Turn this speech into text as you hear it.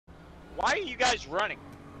Why are you guys running?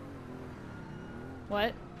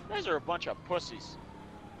 What? You guys are a bunch of pussies.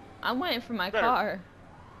 I'm waiting for my car.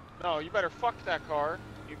 No, you better fuck that car.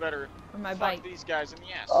 You better or my fuck bike. these guys in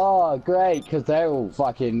the ass. Oh, great, because they're all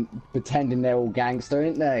fucking pretending they're all gangster,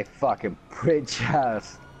 ain't they? Fucking bitch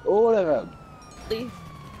ass. All of them. Please.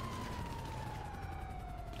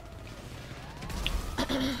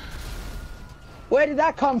 Where did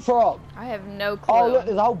that come from? I have no clue. Oh, look,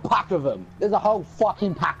 there's a whole pack of them. There's a whole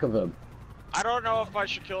fucking pack of them. I don't know if I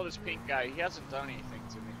should kill this pink guy. He hasn't done anything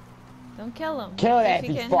to me. Don't kill him. Kill it if he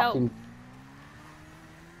he's can fucking... help.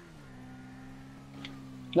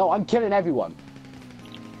 No, I'm killing everyone.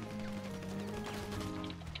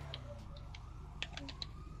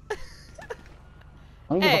 I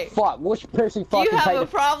don't give a fuck. Which person fucking you have take a the...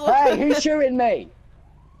 problem? Hey, who's shooting me?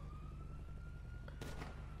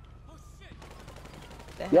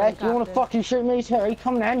 Yeah, if you want to fucking shoot me, Terry,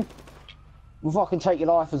 come then. We'll fucking take your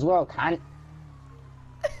life as well, cunt.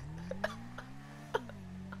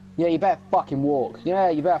 Yeah, you better fucking walk. Yeah,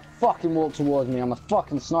 you better fucking walk towards me. I'm gonna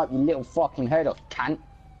fucking snipe your little fucking head off, cunt.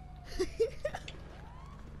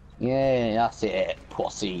 Yeah, that's it,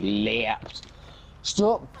 pussy lips.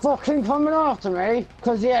 Stop fucking coming after me,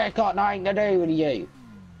 cause yeah, it's got nothing to do with you.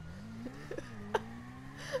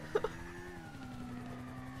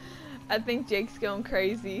 I think Jake's going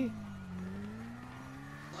crazy.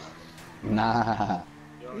 Nah.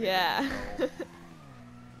 Yeah.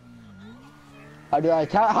 How did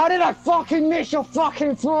I fucking miss your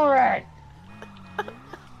fucking forehead?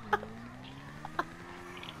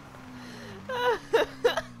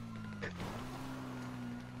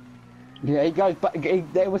 Yeah, he goes back.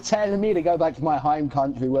 They were telling me to go back to my home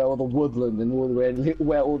country where all the woodland and all the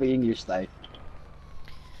where all the English stay.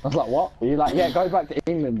 I was like, what? You're like, yeah, go back to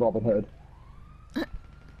England, Robin Hood. I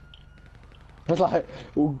was like,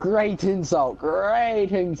 well, great insult,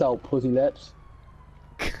 pussy lips.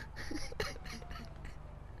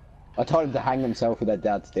 I told him to hang himself with their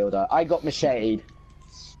dad's dildo. I got macheted.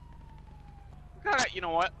 You know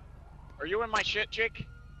what? Are you in my shit, Jake?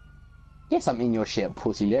 Yes, I'm in your shit,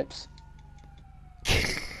 pussy lips.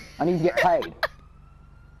 I need to get paid.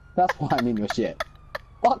 That's why I'm in your shit.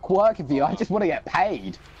 Fuck working for you, I just want to get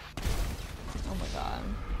paid. Oh my god.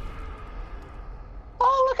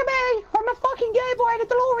 Oh, look at me! I'm a fucking gay boy in a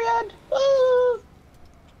DeLorean! Ooh.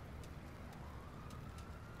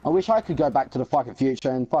 I wish I could go back to the fucking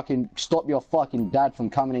future and fucking stop your fucking dad from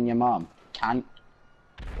coming in your mum. Cunt.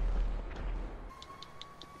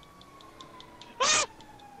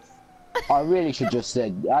 I really should have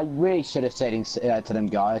said to them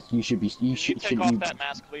guys, you should Take off that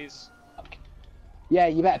mask, please. Yeah,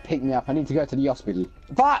 you better pick me up. I need to go to the hospital.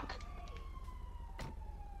 Fuck!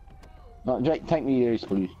 No, Jake, take me to the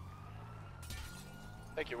hospital.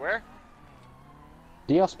 Take you where?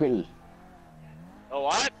 The hospital. A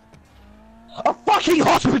what? A fucking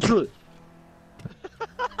hospital!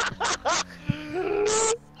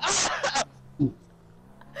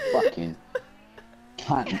 Fucking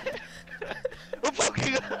cunt.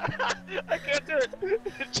 Fucking I can't do it. Do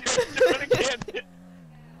it again.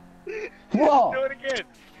 What? Do it again.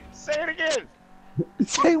 Say it again.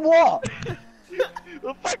 Say what?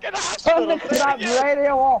 The fucking hospital. Turn the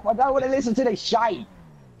radio off. I don't want to listen to this shite.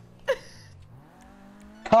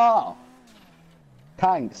 Car.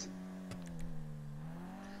 Thanks.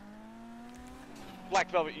 Black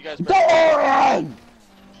Velvet, you guys. Dorian!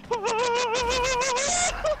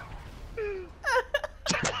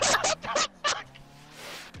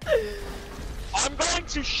 I'm going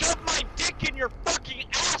to shove my dick in your fucking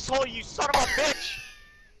asshole, you son of a bitch!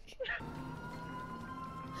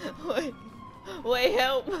 Wait,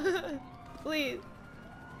 help. Please.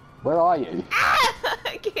 Where are you?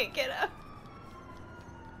 I can't get up.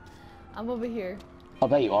 I'm over here. Oh,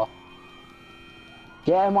 there you are.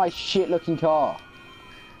 Get out of my shit looking car.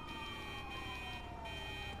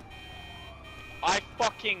 I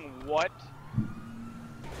fucking what?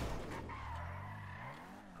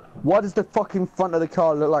 Why does the fucking front of the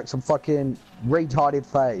car look like some fucking retarded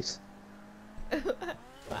face?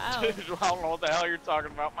 Wow. Dude, I don't know what the hell you're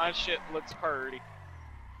talking about. My shit looks pretty.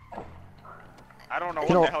 I don't know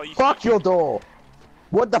what the hell you Fuck your door!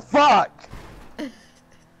 What the fuck?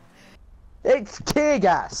 It's tear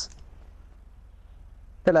gas!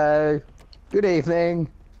 Hello. Good evening.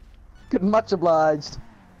 Good, much obliged.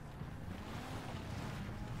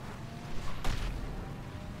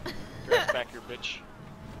 Dress back your bitch.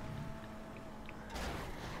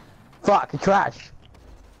 Fuck, a crash.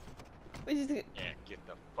 We just... Yeah, get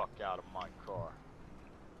the fuck out of my car.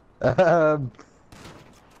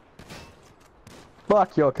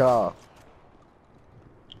 Fuck your car.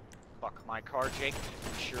 Fuck my car, Jake?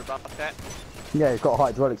 You sure about that? Yeah, it's got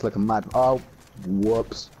hydraulics looking mad. Oh,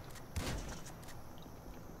 whoops.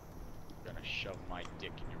 I'm gonna shove my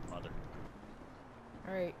dick in your mother.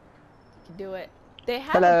 Alright. You can do it. They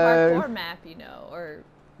have Hello. a parkour map, you know, or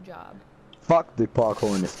job. Fuck the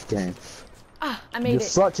parkour in this game. Ah, I made You're it.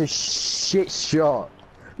 such a shit shot.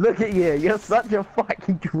 Look at you. You're such a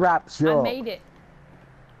fucking crap shot. I made it.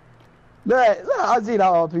 Look, I see that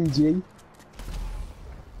RPG.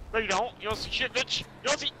 No, you don't. You don't see shit, bitch. You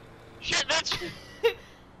don't see shit, bitch.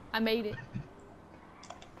 I made it.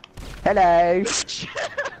 Hello. Bitch.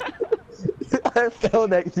 I fell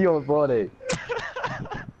next to your body.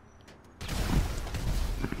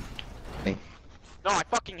 No, I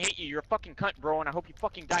fucking hate you. You're a fucking cunt, bro, and I hope you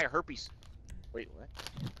fucking die of herpes. Wait, what?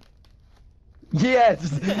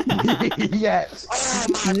 Yes. Yes. Oh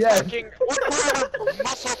my Yes. fucking! What kind of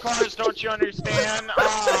muscle cars don't you understand?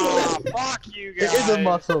 Oh, fuck you guys. It is a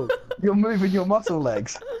muscle. You're moving your muscle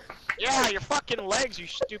legs. Yeah, your fucking legs, you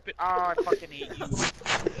stupid. Oh, I fucking hate you.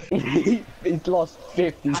 He's lost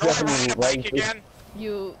 50 How do I seconds ride of a bike weight. again?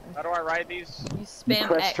 You How do I ride these? you You spam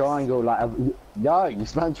press X. triangle like a... No, you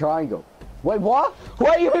spam triangle. Wait, what? Why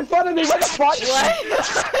are you in front of me? What the fuck? What?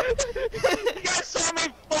 You guys saw me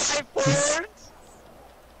fly forwards?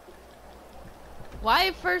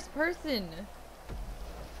 Why first person?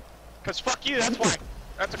 Cause fuck you, that's why.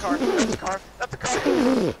 That's a car, that's a car, that's a car.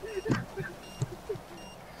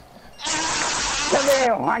 Come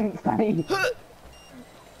here, Einstein.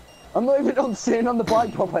 I'm not even on sitting on the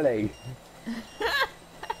bike properly.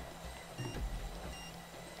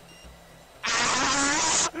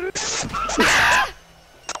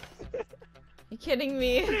 You kidding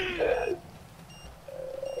me?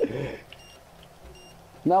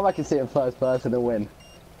 Now I can see it first person and win.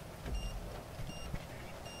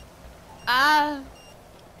 I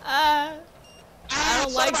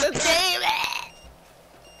don't like son of a this game.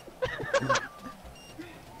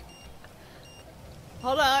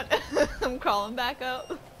 Hold on, I'm crawling back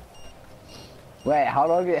up. Wait, how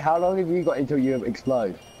long have you got until you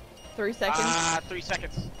explode? 3 seconds. 3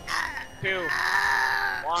 seconds. 2,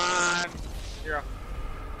 1, 0.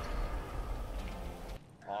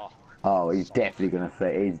 Oh. Oh, he's definitely gonna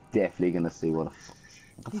say. He's definitely gonna see what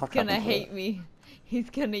the He's fuck gonna happened to hate me. He's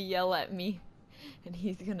gonna yell at me. And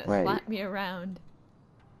he's gonna Wait. slap me around.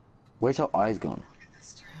 Where's her eyes gone?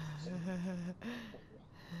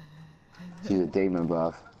 She's a demon,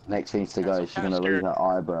 bruv. Next thing to go, I'm she's kinda gonna lose scared. her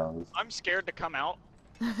eyebrows. I'm scared to come out.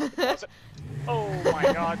 Oh my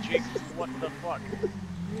god, Jake, what the fuck?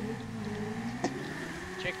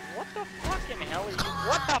 Jake, what the fucking hell are you?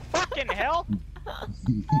 What the fucking hell?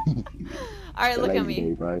 Alright, look at Lazy me.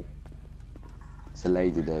 day, bro. It's a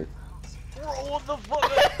lazy day. What the fuck?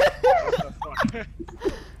 What the fuck?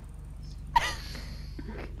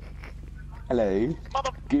 Hello.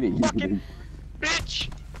 Goody. Motherfucking bitch!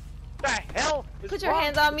 The hell is Put your wrong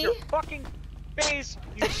hands on with me. your fucking face,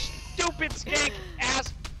 you stupid skank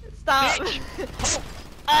ass Stop. bitch!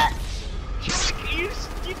 Oh, Jake, you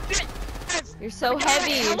did this! You're so I got a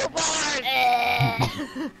heavy. handlebars!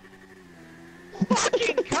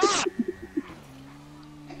 Fucking cock!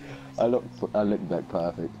 I look back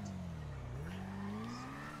perfect.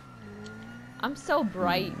 I'm so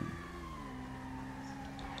bright.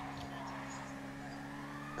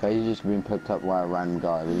 Okay, you just been picked up by a random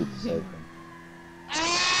guy. We need to save him.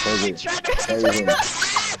 Ah, I tried to put Save it him. in my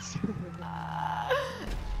ass!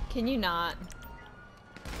 Can you not?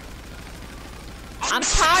 I'm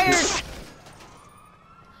tired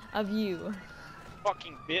of you.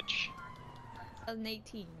 Fucking bitch.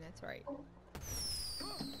 2018, that's right.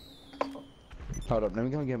 Hold up, let me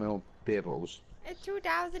go and get my old beer balls. It's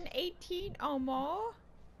 2018, Omar.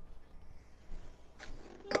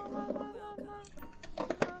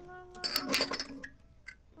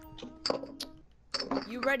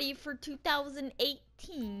 You ready for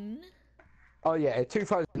 2018? Oh yeah,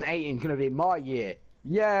 2018 is gonna be my year.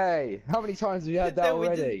 Yay! How many times have you had that Then we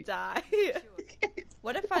already? just die.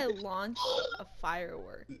 What if I launch a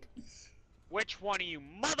firework? Which one of you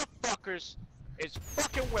motherfuckers is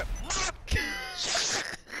fucking with my...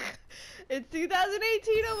 It's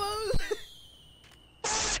 2018 almost.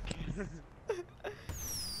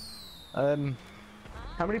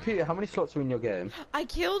 How many slots are in your game? I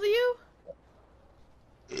killed you?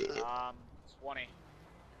 20.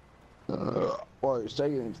 Well, it's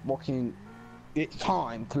saying it's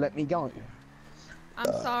time to let me go.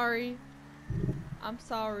 I'm sorry. I'm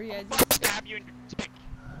sorry. I just. Stab you in your dick.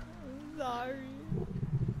 I'm sorry.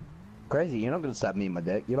 Crazy, you're not gonna stab me in my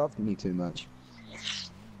dick. You love me too much.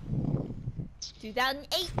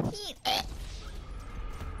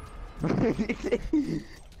 2018.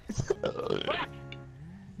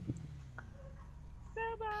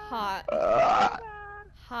 Hot.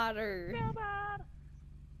 Hotter.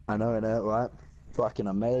 I know it, right? Fucking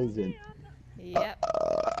amazing. Yep.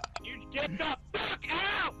 You get the fuck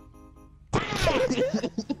out!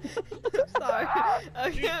 Sorry.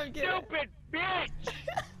 Okay, You I'm getting it. stupid bitch!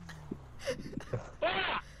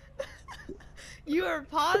 Fuck! You were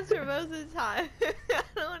paused for most of the time. I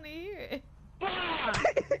don't want to hear it. Fuck!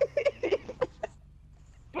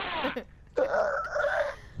 Fuck!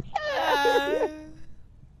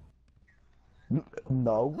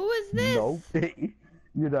 No. Who is this? No.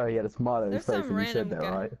 You know he had a smile on his There's face some when he said random that,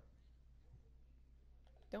 guy. right?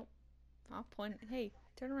 Don't. I'll point. Hey,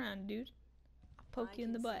 turn around, dude. I'll poke you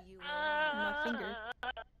in the butt. With my finger.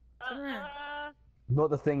 Turn around. Not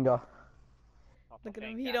the finger. Look at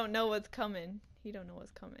him. He don't know what's coming. He don't know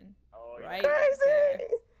what's coming. Oh, yeah. Right Crazy! there.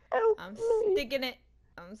 Help I'm me. sticking it.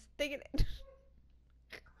 I'm sticking it.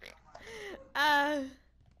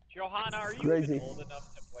 Johanna, are you Crazy. even old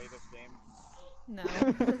enough to play this game? No.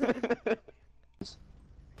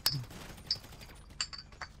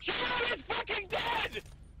 Johanna is fucking dead!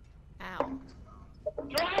 Ow.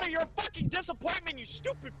 Johanna, you're a fucking disappointment, you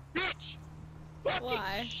stupid bitch! Fucking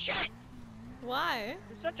Why? shit! Why?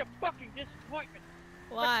 You're such a fucking disappointment!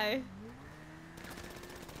 Why?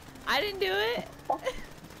 I didn't do it.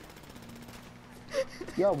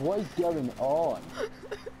 Yo, what is going on?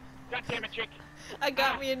 God damn it, chick! I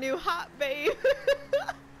got me a new hot babe.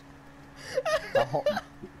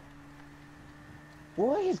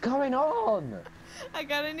 What is going on? I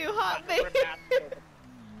got a new hot babe. Hi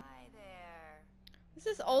there. What's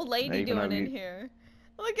this old lady No, you can doing in unmute. here?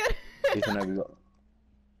 Look at You can have got...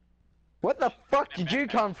 What the fuck did you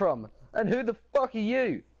come from? And who the fuck are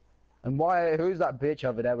you? And why? Who's that bitch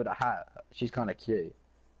over there with a hat? She's kind of cute.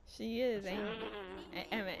 She is,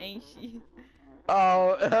 ain't she?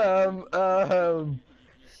 Oh,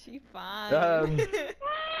 She fine.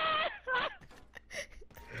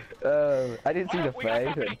 I didn't see the We got face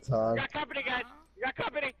at company! the time. We got company, guys! We got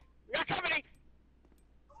company! We got company!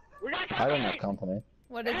 We got company! I don't have company.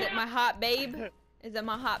 What is it, my hot babe? Is it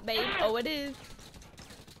my hot babe? Oh, it is.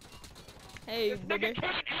 Hey, This nigga booger.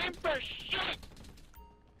 can't aim for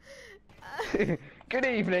shit! Good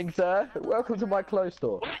evening, sir. Welcome to my clothes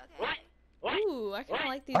store. What? What? Ooh, I kind of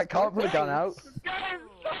like these. I can't put a gun out. This guy is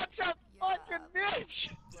such a fucking bitch!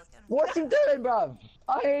 What's he doing, bruv?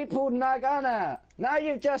 I ain't pulled my gun out. Now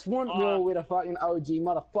you just want war with a fucking OG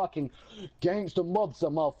motherfucking gangster mobster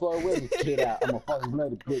motherfucker. Where's this kid at? I'm a fucking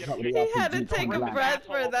load of bitch up with the He had to RPG take a coming breath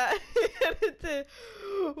for that. He had to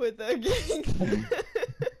with a gangster.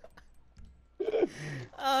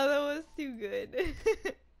 Oh, that was too good.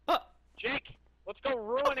 Oh. Jake, let's go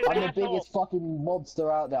ruin his I'm the asshole! biggest fucking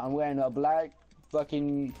mobster out there. I'm wearing a black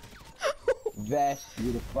fucking vest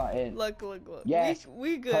with a fucking... Look. Yes.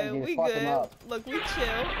 We Trying good. to We fuck 'em good. up. Look, we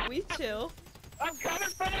chill. I'm coming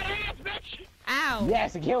for that ass, bitch! Ow.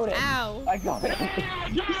 Yes, I killed it. Ow. I got it.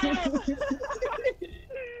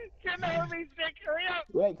 Get over me, stick, hurry up!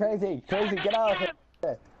 Wait, crazy, get out of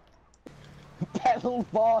here. Pedal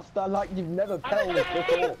faster like you've never pedaled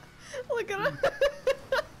before. Look at him.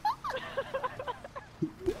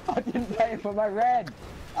 I didn't pay for my rent.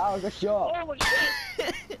 I was a shot. Holy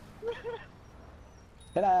shit!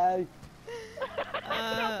 Hello.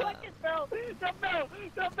 The fucking bell! The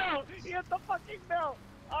bell! He hit the fucking bell!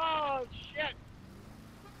 Oh, shit!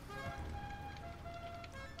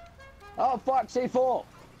 Oh fuck, C4.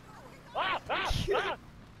 Ah!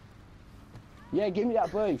 Yeah, give me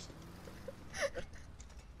that boost.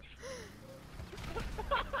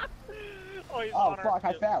 He's Oh on her fuck,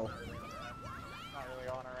 I too. fell. Not really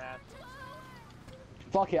on her ass.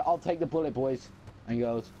 Fuck it, I'll take the bullet, boys and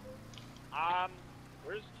girls.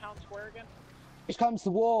 Where's town square again? It comes to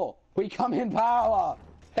war. We come in power.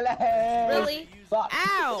 Hello. Really? Fuck.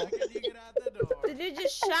 Ow. Did you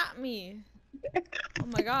just shot me? Oh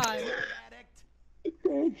my god.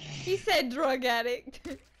 He said drug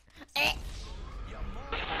addict. Eh.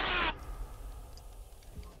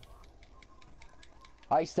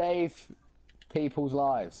 I save people's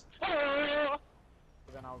lives.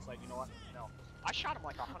 Then I was like, you know what? No. I shot him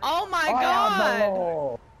like 100 Oh my I am the god.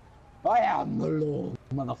 law. I am the law,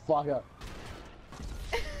 motherfucker.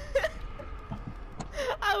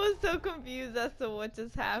 I was so confused as to what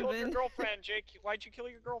just Killed your happened. girlfriend, Jake. Why'd you kill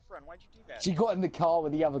your girlfriend? Why'd you do that? She got in the car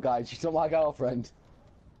with the other guy. She's not my girlfriend.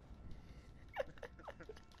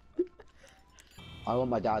 I want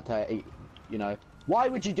my dad to eat, you know. Why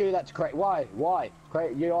would you do that to Craig? Why? Why?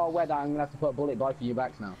 Craig, you are aware that I'm gonna have to put a bullet both of your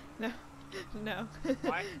backs now. No. No.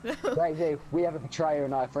 Why? No. Crazy, we have a betrayer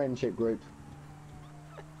in our friendship group.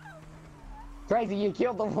 Crazy, you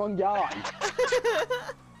killed the wrong guy.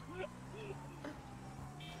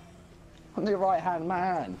 I'm the right-hand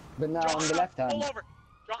man, but now I'm the left hand. Pull over.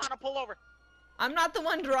 Johanna, pull over. I'm not the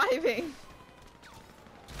one driving.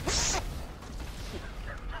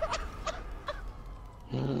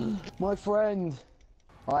 My friend.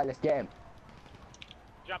 Alright, let's get him.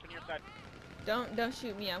 Jump in your side. Don't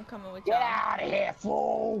shoot me. I'm coming with Get y'all. out of here,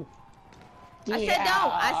 fool! I said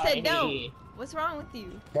don't. I said don't. What's wrong with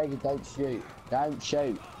you? Crazy, don't shoot. Don't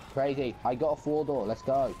shoot. Crazy, I got a 4-door. Let's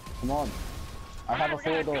go. Come on. I have a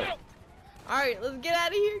 4-door. All right, let's get out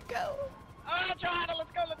of here. Go. Oh, Johanna,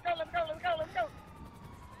 let's go, let's go, let's go, let's go, let's go.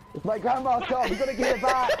 It's my grandma's car. We gotta get it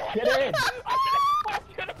back. Get in.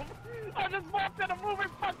 I just walked in a moving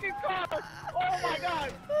fucking car. Oh my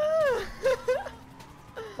god.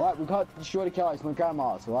 Alright, we can't destroy the car. It's my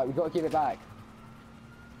grandma's. Alright, we gotta give it back.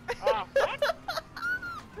 What?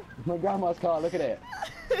 It's my grandma's car. Look at it.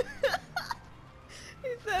 He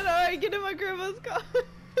said, all right, get in my grandma's car.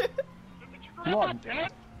 Come on.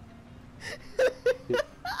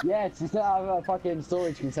 Yeah, it's just out of a fucking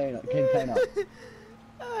storage container. You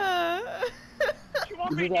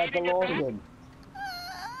want This me is our dating it back? DeLorean.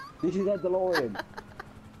 This is our DeLorean.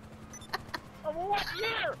 Of what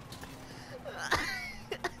year?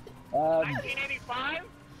 1985?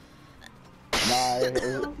 $1985? No, it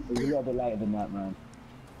was a little bit later than that, man.